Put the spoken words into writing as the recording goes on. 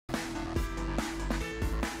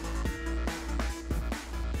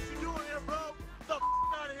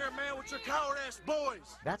coward-ass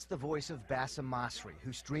boys. That's the voice of Bassem Masri,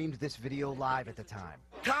 who streamed this video live at the time.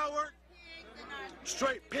 Coward.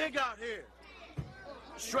 Straight pig out here.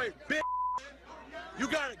 Straight bitch. You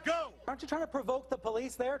gotta go. Aren't you trying to provoke the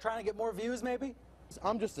police there, trying to get more views maybe?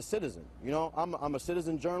 I'm just a citizen, you know? I'm a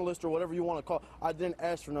citizen journalist or whatever you want to call it. I didn't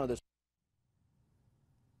ask for none of this.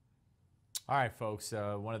 All right, folks,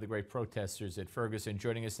 one of the great protesters at Ferguson.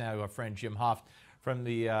 Joining us now, our friend Jim Hoft, from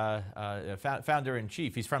the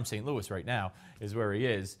founder-in-chief. He's from St. Louis right now, is where he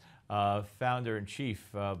is.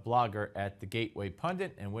 Founder-in-chief blogger at the Gateway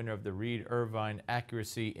Pundit and winner of the Reed Irvine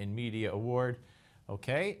Accuracy in Media Award.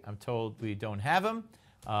 Okay, I'm told we don't have him.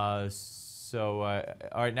 All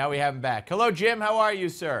right, now we have him back. Hello, Jim. How are you,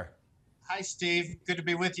 sir? Hi, Steve. Good to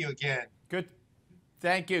be with you again. Good.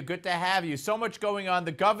 Thank you. Good to have you. So much going on.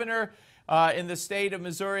 The governor in the state of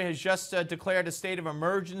Missouri has just declared a state of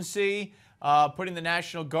emergency, putting the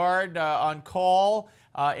National Guard on call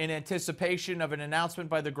in anticipation of an announcement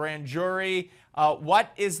by the grand jury.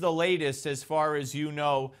 What is the latest, as far as you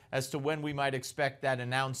know, as to when we might expect that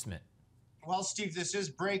announcement? Well, Steve, this is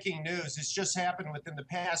breaking news. This just happened within the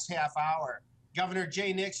past half hour. Governor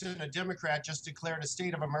Jay Nixon, a Democrat, just declared a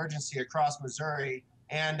state of emergency across Missouri.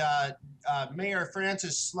 And Mayor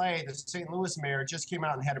Francis Slay, the St. Louis mayor, just came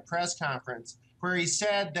out and had a press conference where he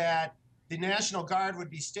said that the National Guard would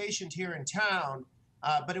be stationed here in town,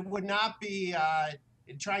 but it would not be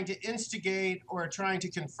trying to instigate or trying to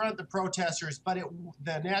confront the protesters, but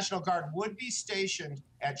the National Guard would be stationed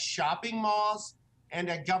at shopping malls and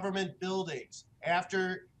at government buildings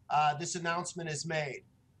after this announcement is made.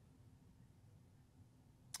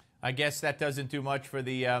 I guess that doesn't do much for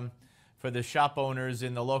the shop owners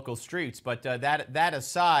in the local streets. But that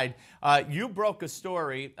aside, you broke a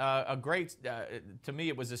story, to me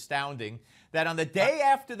it was astounding, that on the day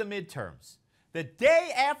after the midterms, that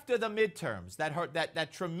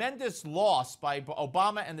tremendous loss by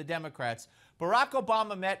Obama and the Democrats, Barack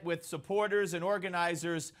Obama met with supporters and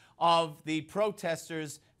organizers of the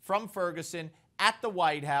protesters from Ferguson at the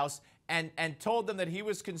White House and told them that he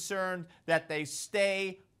was concerned that they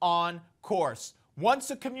stay on course.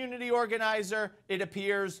 Once a community organizer, it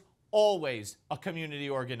appears always a community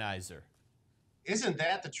organizer. Isn't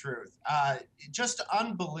that the truth? Just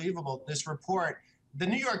unbelievable, this report. The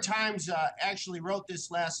New York Times actually wrote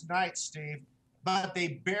this last night, Steve, but they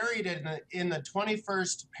buried it in the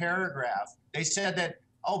 21st paragraph. They said that,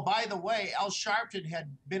 oh, by the way, Al Sharpton had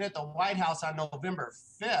been at the White House on November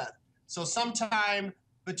 5th. So sometime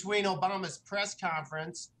between Obama's press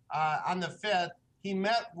conference on the 5th, he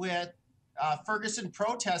met with Ferguson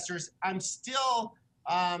protesters. I'm still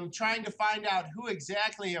trying to find out who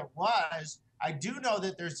exactly it was. I do know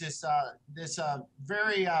that there's this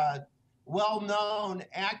very well-known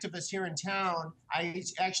activist here in town. I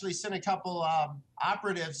actually sent a couple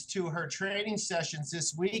operatives to her training sessions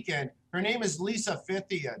this weekend. Her name is Lisa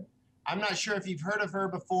Fithian. I'm not sure if you've heard of her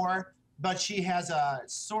before, but she has a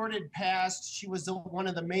sordid past. She was one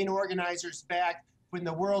of the main organizers back when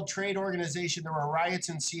the World Trade Organization, there were riots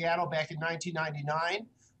in Seattle back in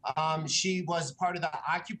 1999. She was part of the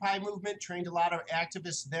Occupy movement, trained a lot of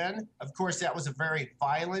activists then. Of course, that was a very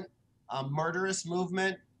violent, murderous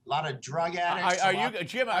movement. A lot of drug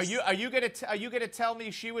addicts. Jim? Are you gonna tell me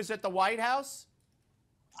she was at the White House?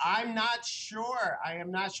 I'm not sure. I am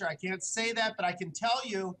not sure. I can't say that, but I can tell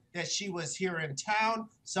you that she was here in town.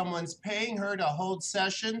 Someone's paying her to hold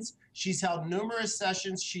sessions. She's held numerous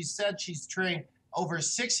sessions. She said she's trained over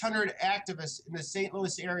 600 activists in the St.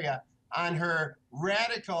 Louis area on her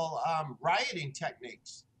radical rioting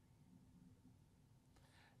techniques.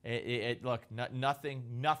 Look, nothing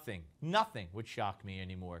would shock me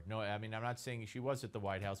anymore. No, I mean, I'm not saying she was at the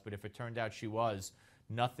White House, but if it turned out she was,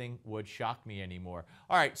 nothing would shock me anymore.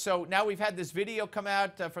 All right, so now we've had this video come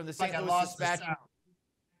out from the St. Louis Dispatch.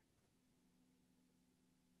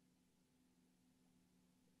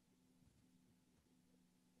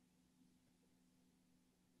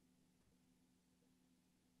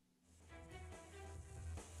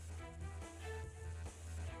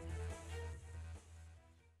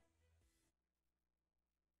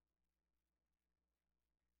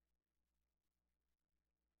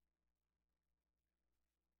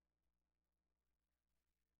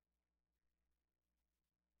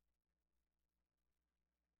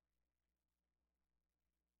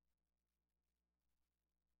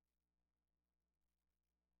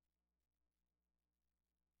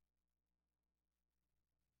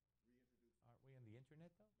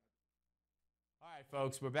 All right,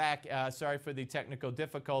 Folks, we're back. Sorry for the technical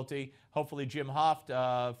difficulty. Hopefully Jim Hoft,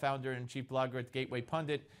 founder and chief blogger at Gateway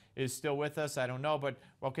Pundit, is still with us. I don't know, but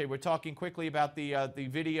okay, we're talking quickly about the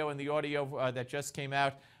video and the audio that just came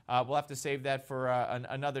out. We'll have to save that for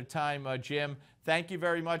another time. Jim, thank you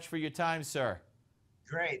very much for your time, sir.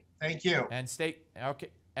 Great, thank you. And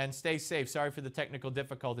stay safe. Sorry for the technical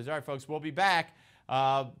difficulties. All right, folks, we'll be back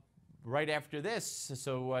right after this,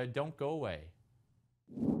 so don't go away.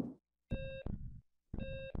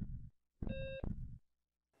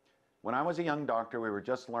 When I was a young doctor, we were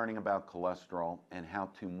just learning about cholesterol and how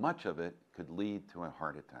too much of it could lead to a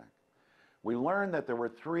heart attack. We learned that there were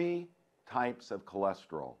 3 types of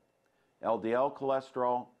cholesterol: LDL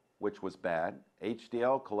cholesterol, which was bad,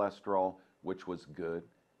 HDL cholesterol, which was good,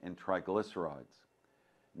 and triglycerides.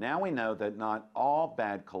 Now we know that not all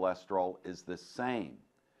bad cholesterol is the same.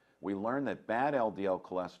 We learned that bad LDL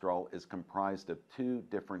cholesterol is comprised of 2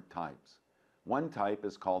 different types. One type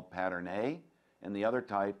is called pattern A, and the other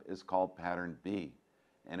type is called pattern B.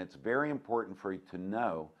 And it's very important for you to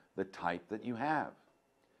know the type that you have.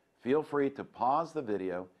 Feel free to pause the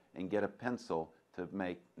video and get a pencil to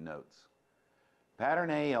make notes. Pattern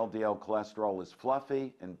A LDL cholesterol is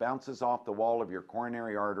fluffy and bounces off the wall of your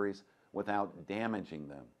coronary arteries without damaging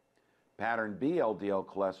them. Pattern B LDL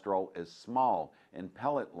cholesterol is small and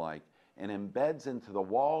pellet-like and embeds into the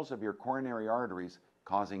walls of your coronary arteries,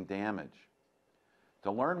 causing damage.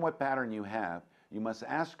 To learn what pattern you have, you must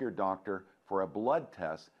ask your doctor for a blood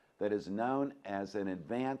test that is known as an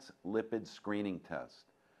advanced lipid screening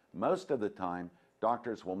test. Most of the time,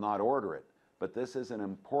 doctors will not order it, but this is an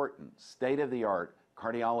important state-of-the-art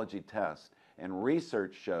cardiology test, and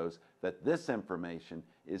research shows that this information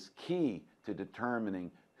is key to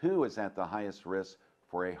determining who is at the highest risk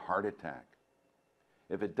for a heart attack.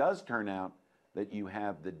 If it does turn out that you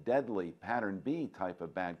have the deadly pattern B type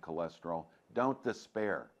of bad cholesterol, don't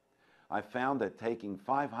despair. I found that taking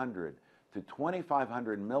 500 to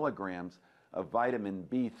 2,500 milligrams of vitamin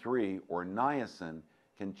B3 or niacin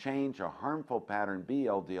can change a harmful pattern B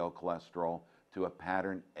LDL cholesterol to a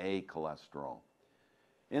pattern A cholesterol.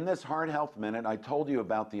 In this Heart Health Minute, I told you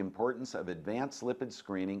about the importance of advanced lipid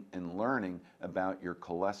screening and learning about your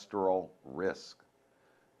cholesterol risk.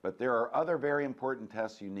 But there are other very important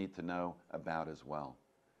tests you need to know about as well.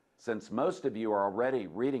 Since most of you are already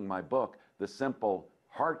reading my book, The Simple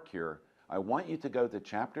Heart Cure, I want you to go to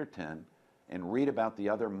Chapter 10 and read about the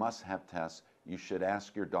other must-have tests you should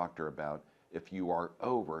ask your doctor about if you are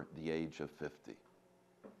over the age of 50.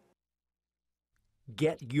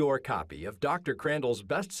 Get your copy of Dr. Crandall's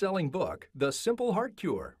best-selling book, The Simple Heart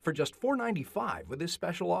Cure, for just $4.95 with this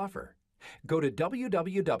special offer. Go to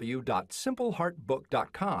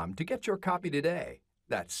www.simpleheartbook.com to get your copy today.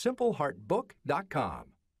 That's simpleheartbook.com.